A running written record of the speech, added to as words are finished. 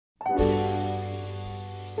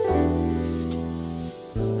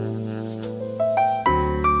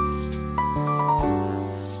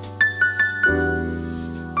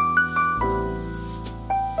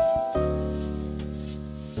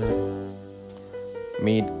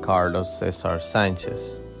Meet Carlos Cesar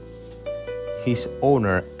Sanchez. He's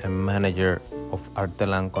owner and manager of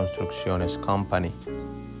Artelan Construcciones company.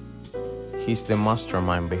 He's the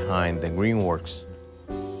mastermind behind the Greenworks,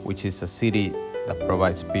 which is a city that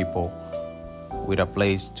provides people with a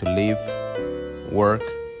place to live, work,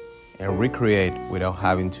 and recreate without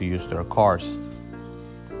having to use their cars.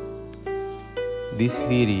 This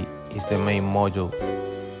city is the main module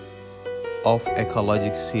of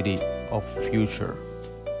Ecologic City of Future.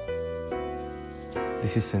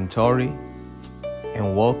 This is Centauri,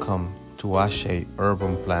 and welcome to Acei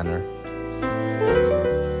Urban Planner.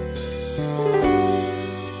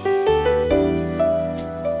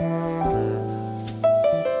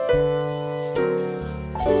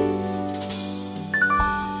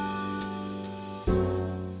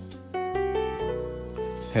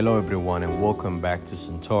 Hello everyone, and welcome back to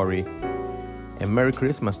Centauri, and Merry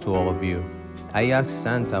Christmas to all of you. I asked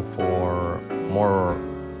Santa for more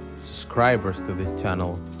subscribers to this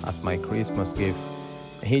channel as my Christmas gift,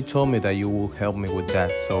 and he told me that you will help me with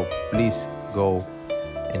that, so please go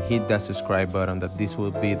and hit that subscribe button. That this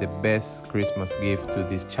will be the best Christmas gift to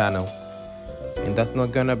this channel, and that's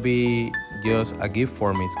not gonna be just a gift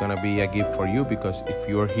for me, it's gonna be a gift for you, because if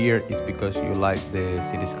you're here it's because you like the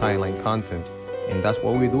City Skyline content, and that's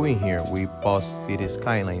what we're doing here. We post City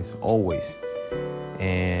Skylines always.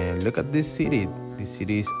 And look at this city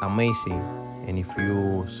is amazing, and if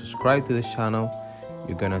you subscribe to this channel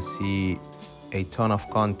you're gonna see a ton of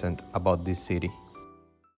content about this city.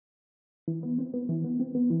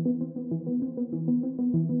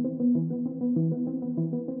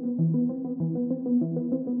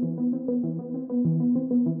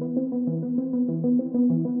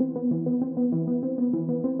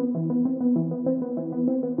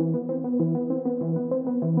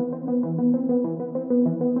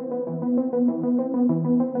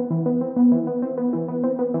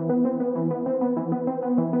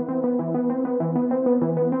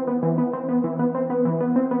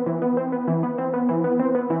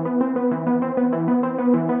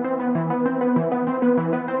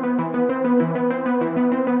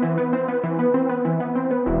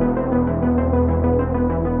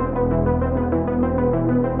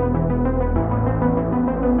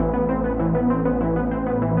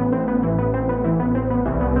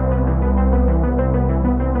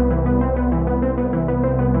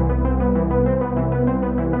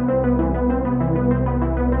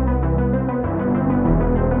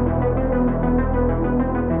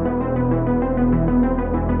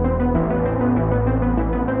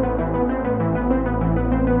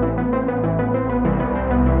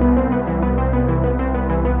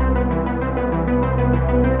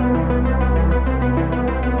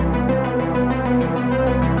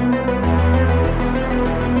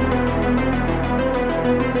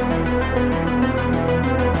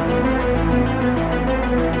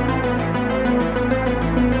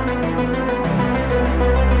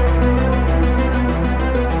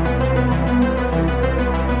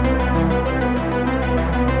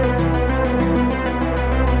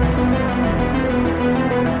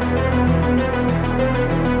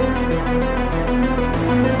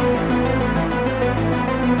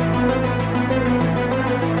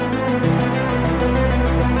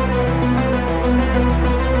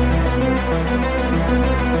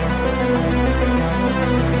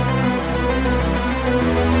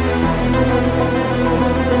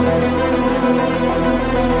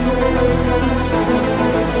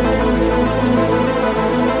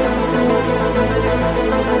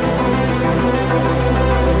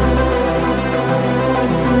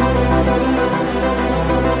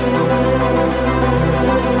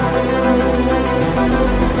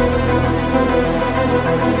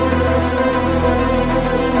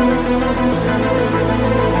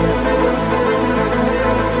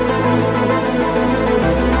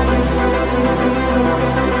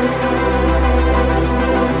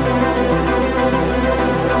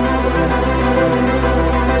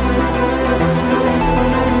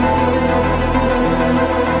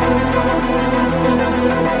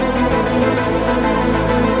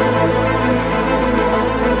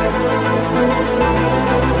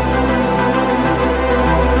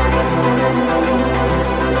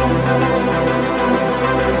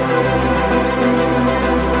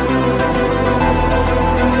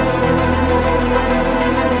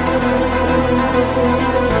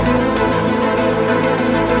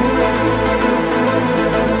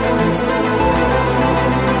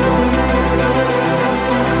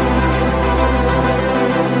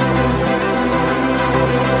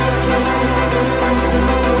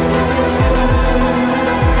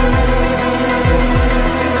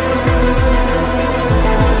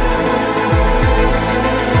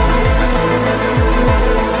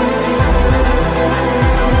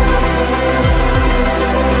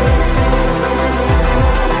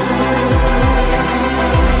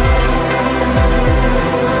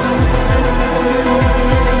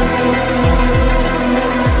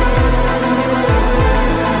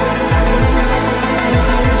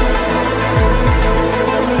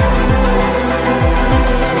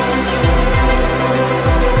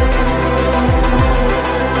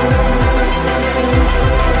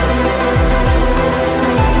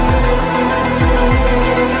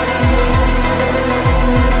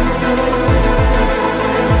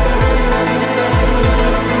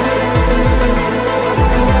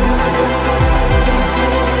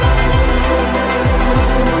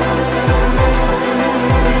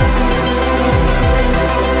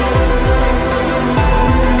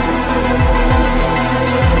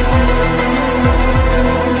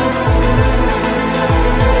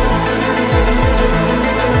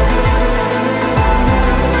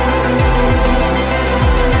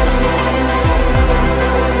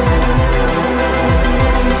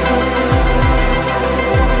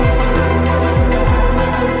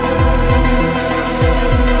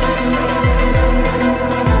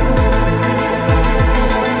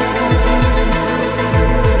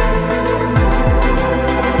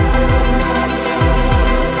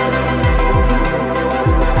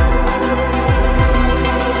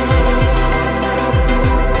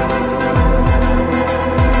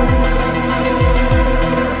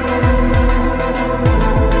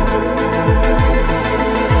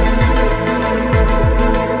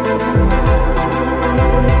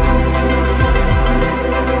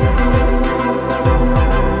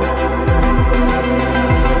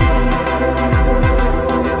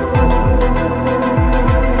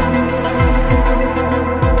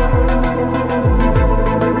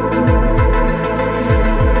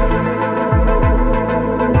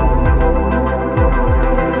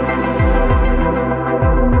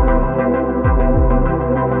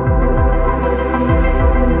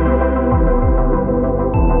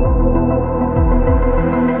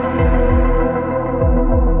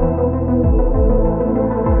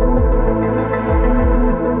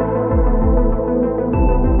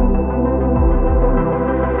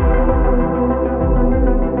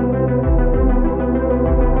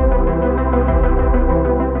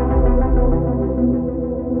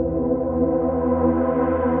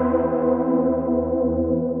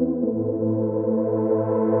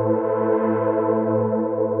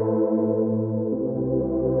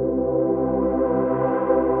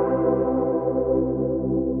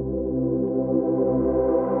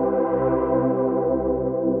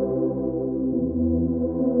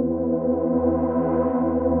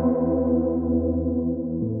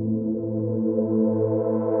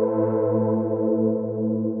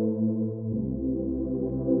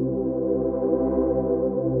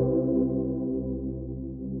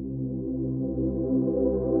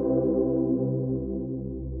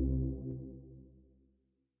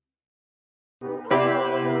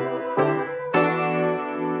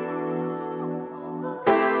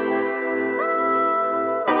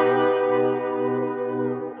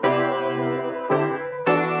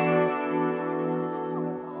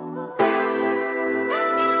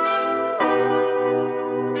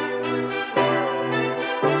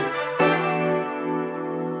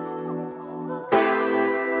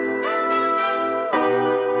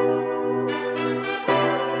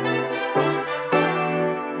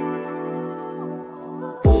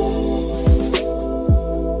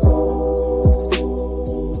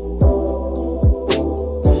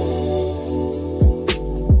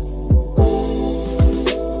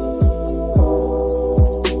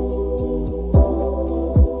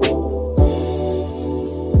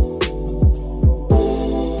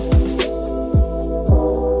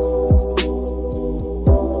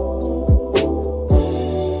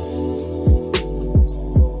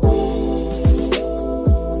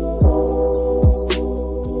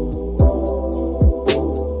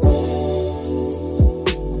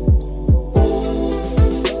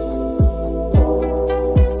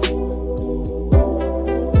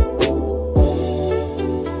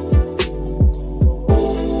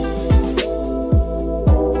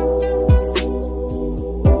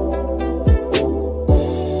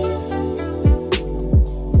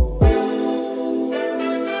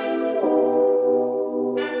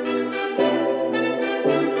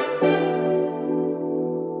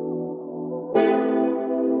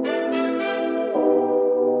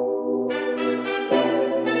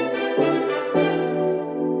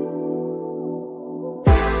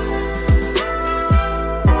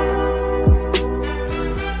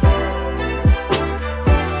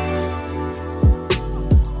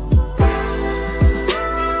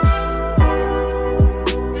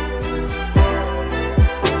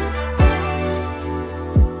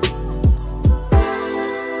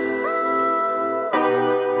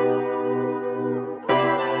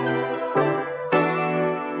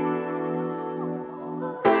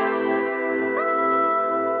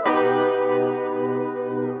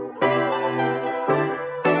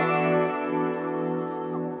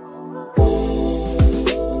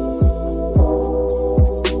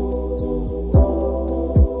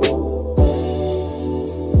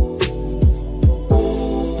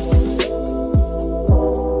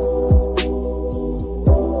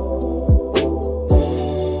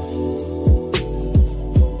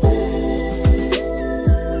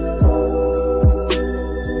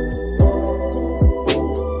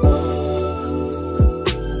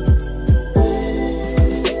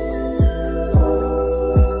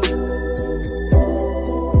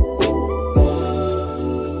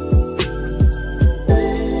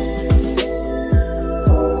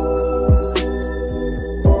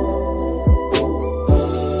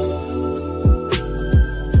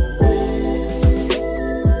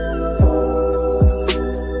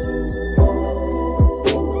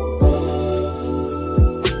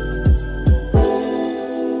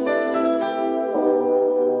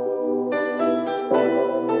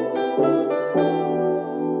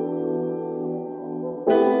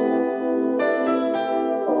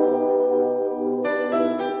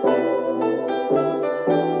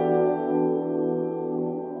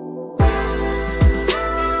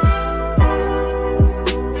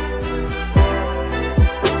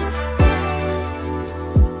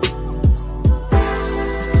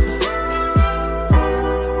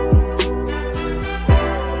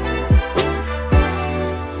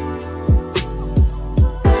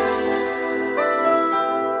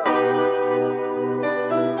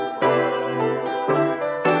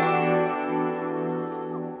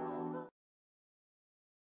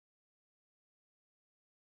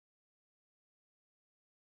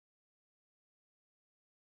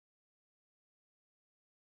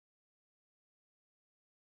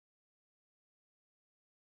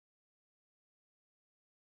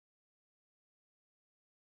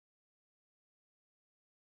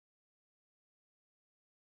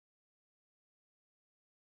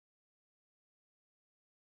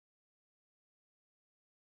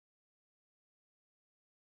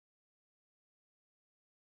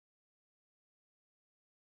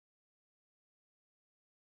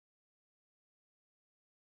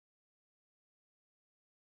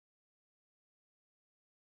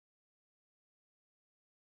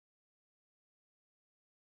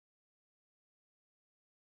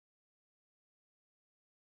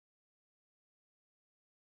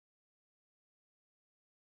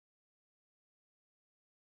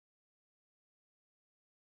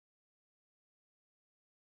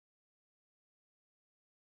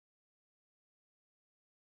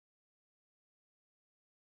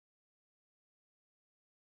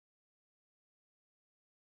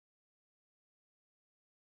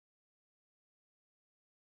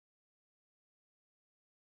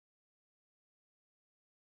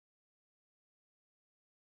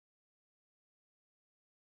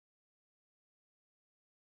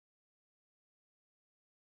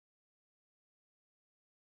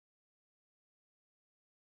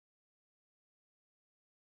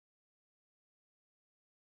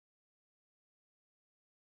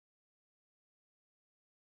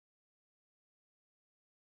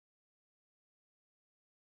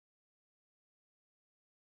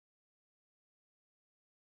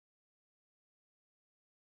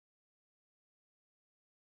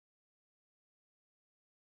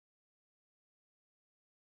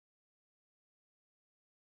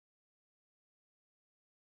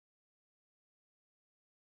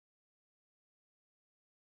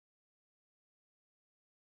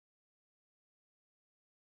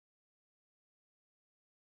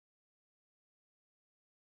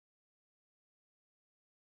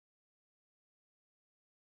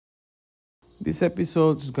 This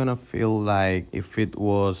episode is gonna feel like if it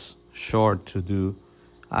was short to do.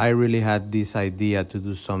 I really had this idea to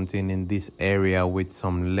do something in this area with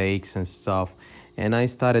some lakes and stuff, and I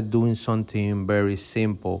started doing something very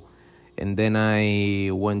simple. And then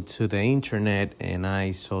I went to the internet and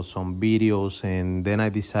I saw some videos, and then I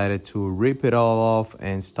decided to rip it all off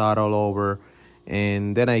and start all over.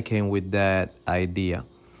 And then I came with that idea.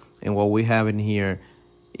 And what we have in here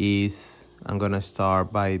is I'm gonna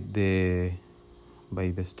start by the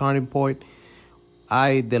starting point.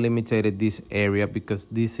 I delimited this area because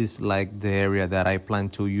this is like the area that I plan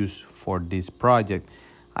to use for this project.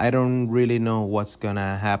 I don't really know what's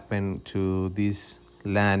gonna happen to this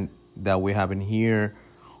land that we have in here,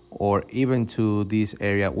 or even to this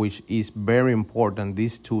area, which is very important.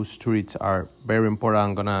 These two streets are very important.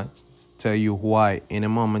 I'm gonna tell you why in a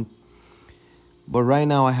moment. But right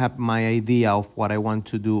now I have my idea of what I want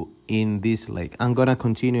to do in this lake. I'm gonna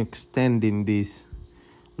continue extending this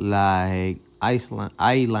like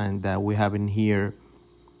island that we have in here.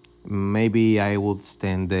 Maybe I will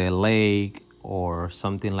extend the lake or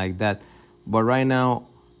something like that. But right now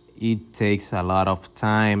it takes a lot of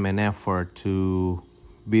time and effort to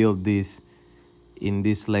build this in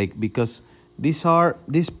this lake, because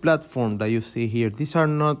this platform that you see here, these are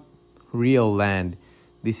not real land.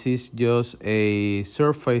 This is just a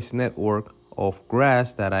surface network of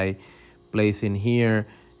grass that I place in here,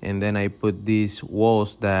 and then I put these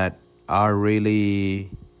walls that are really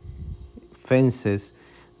fences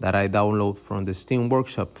that I download from the Steam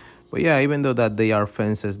Workshop. But yeah, even though that they are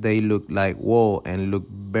fences, they look like wall and look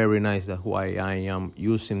very nice. That's why I am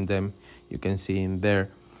using them. You can see in there.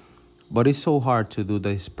 But it's so hard to do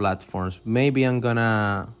these platforms. Maybe I'm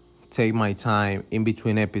gonna take my time in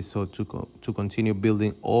between episodes to continue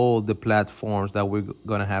building all the platforms that we're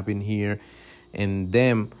gonna have in here, and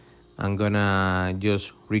then I'm gonna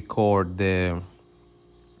just record the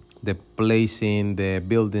placing the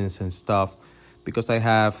buildings and stuff, because I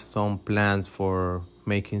have some plans for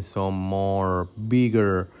making some more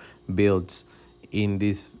bigger builds in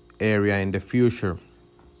this area in the future.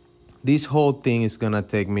 This whole thing is gonna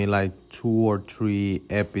take me like 2 or 3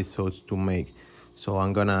 episodes to make. So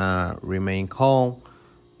I'm gonna remain calm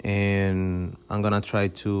and I'm gonna try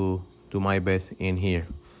to do my best in here.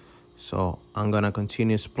 So I'm gonna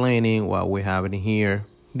continue explaining what we have in here.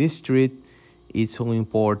 This street is so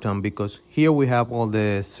important because here we have all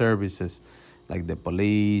the services, like the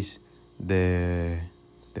police, the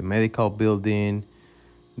medical building,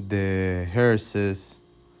 the hearses,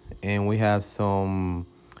 and we have some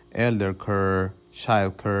elder care,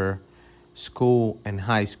 child care, school and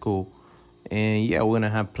high school. And yeah, we're gonna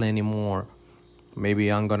have plenty more.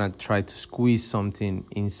 Maybe I'm gonna try to squeeze something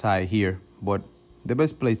inside here, but the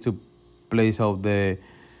best place to place all the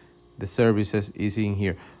services is in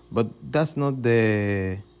here. But that's not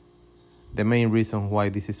the main reason why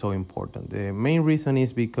this is so important. The main reason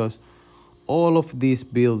is because all of these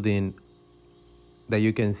buildings that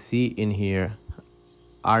you can see in here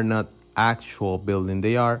are not actual building.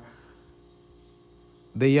 They are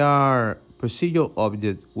procedural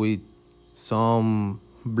objects with some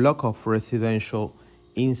block of residential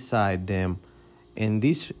inside them. And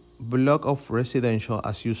this block of residential,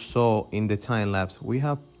 as you saw in the time lapse, we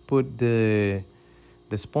have put the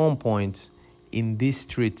spawn points in this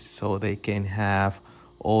street so they can have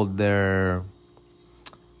all their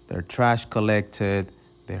trash collected,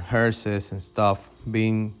 their hearses and stuff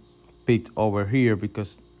being picked over here,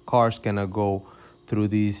 because cars cannot go through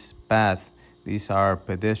this path. These are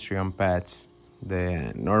pedestrian paths,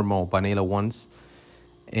 the normal vanilla ones,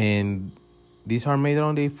 and these are made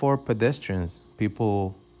only for pedestrians.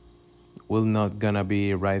 People will not gonna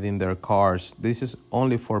be riding their cars. This is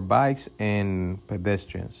only for bikes and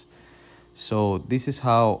pedestrians. So this is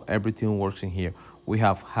how everything works in here. We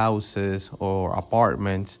have houses or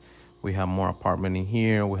apartments. We have more apartment in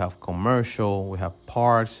here. We have commercial. We have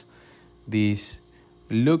parks. These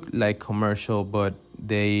look like commercial, but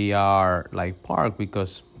they are like park,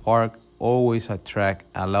 because park always attract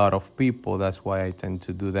a lot of people. That's why I tend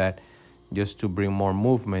to do that, just to bring more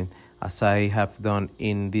movement. As I have done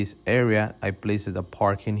in this area, I placed a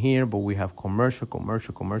park in here, but we have commercial,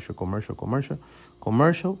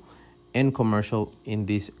 and commercial in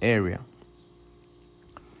this area.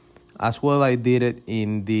 As well, I did it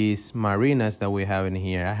in these marinas that we have in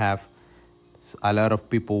here. I have a lot of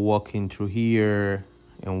people walking through here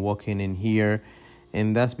and walking in here,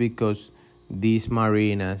 and that's because these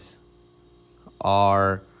marinas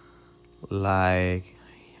are like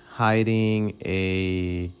hiding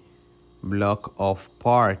a block of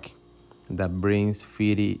park that brings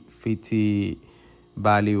 50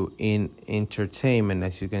 value in entertainment,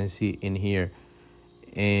 as you can see in here.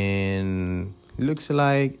 And it looks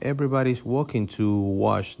like everybody's walking to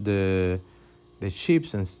watch the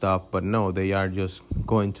ships and stuff, but no, they are just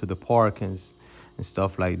going to the park and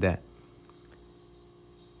stuff like that.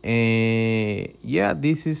 And yeah,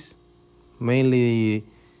 this is mainly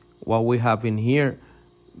what we have in here.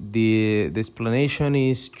 The explanation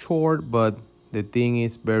is short, but the thing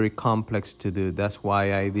is very complex to do. That's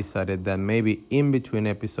why I decided that maybe in between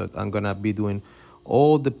episodes I'm gonna be doing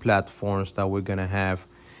all the platforms that we're gonna have,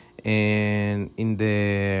 and in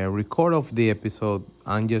the record of the episode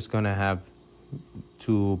I'm just gonna have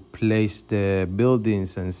to place the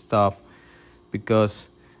buildings and stuff, because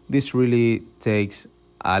this really takes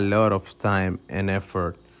a lot of time and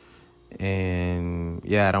effort. And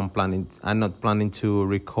yeah, I'm not planning to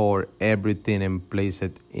record everything and place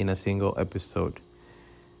it in a single episode.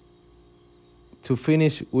 To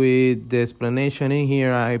finish with the explanation in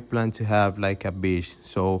here, I plan to have like a beach.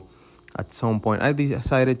 So at some point I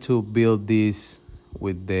decided to build this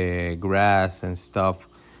with the grass and stuff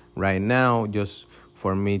right now, just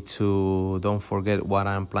for me to don't forget what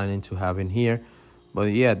I'm planning to have in here.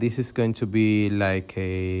 But yeah, this is going to be like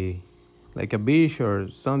a beach or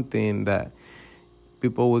something that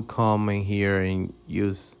people will come in here and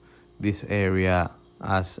use this area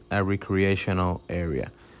as a recreational area.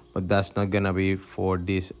 But that's not gonna be for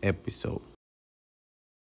this episode.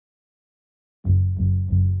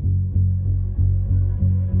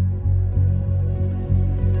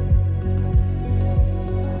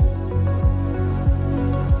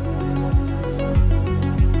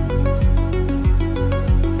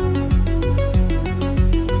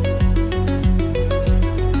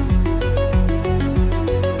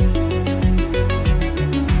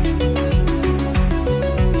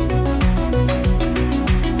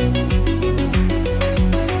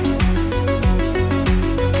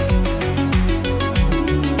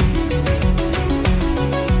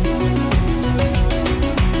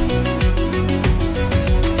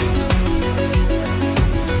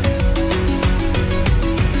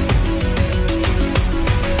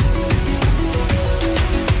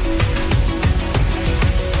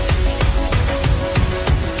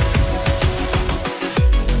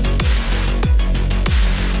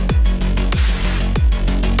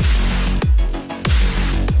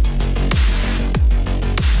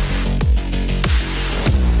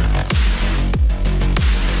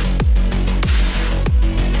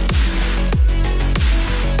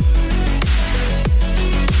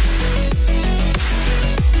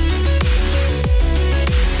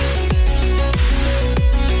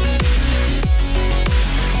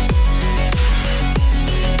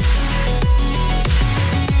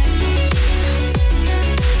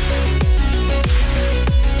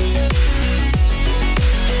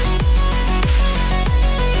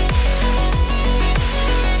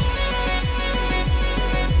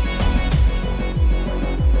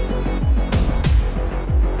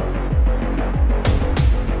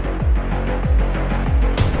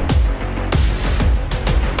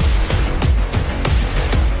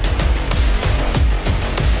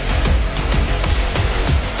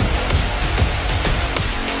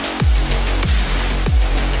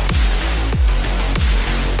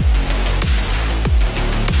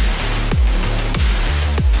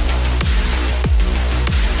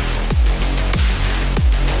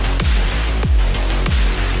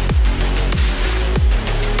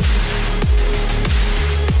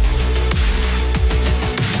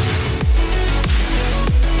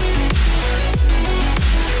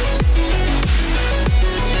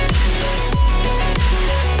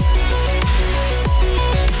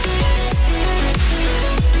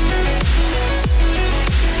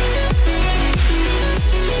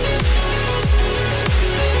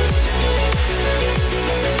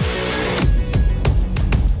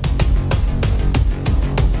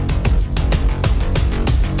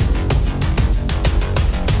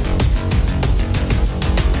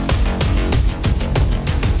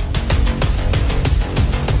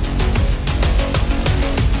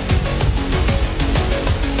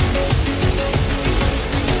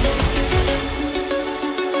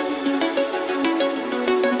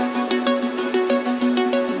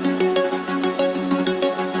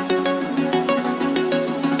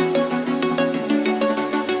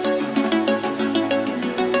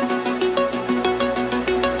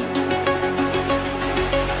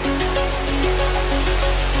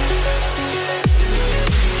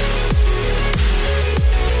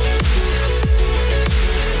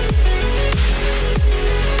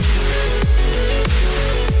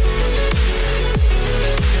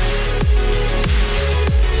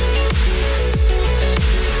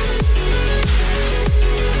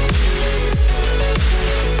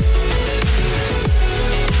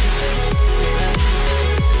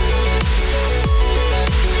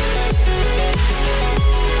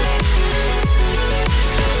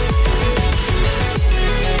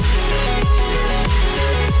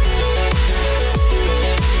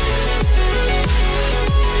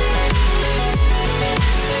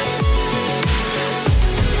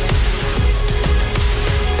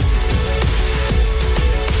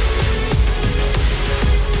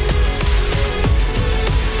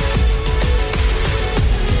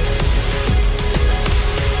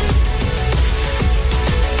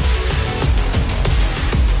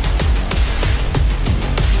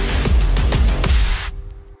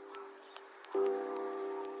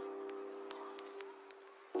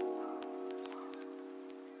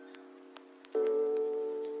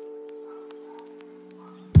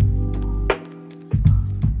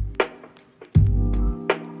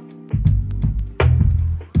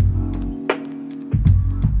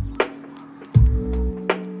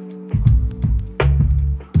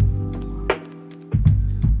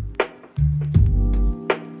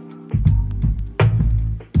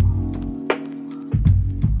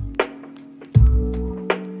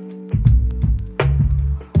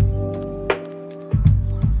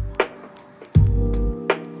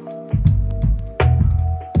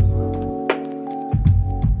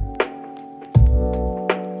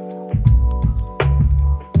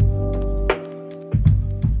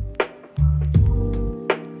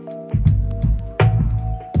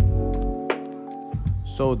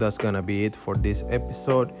 So that's gonna be it for this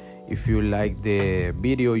episode. If you like the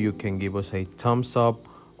video, you can give us a thumbs up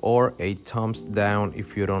or a thumbs down.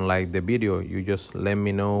 If you don't like the video, you just let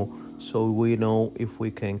me know so we know if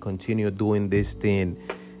we can continue doing this thing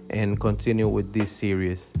and continue with this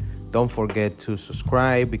series. Don't forget to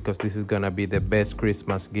subscribe, because this is gonna be the best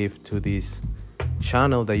Christmas gift to this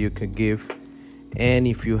channel that you could give. And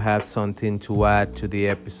if you have something to add to the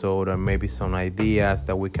episode, or maybe some ideas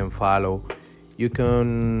that we can follow, you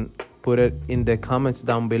can put it in the comments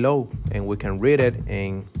down below and we can read it,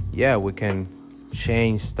 and yeah, we can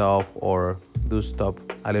change stuff or do stuff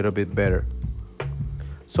a little bit better.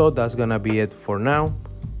 So that's gonna be it for now.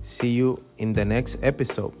 See you in the next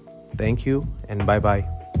episode. Thank you and bye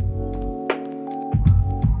bye.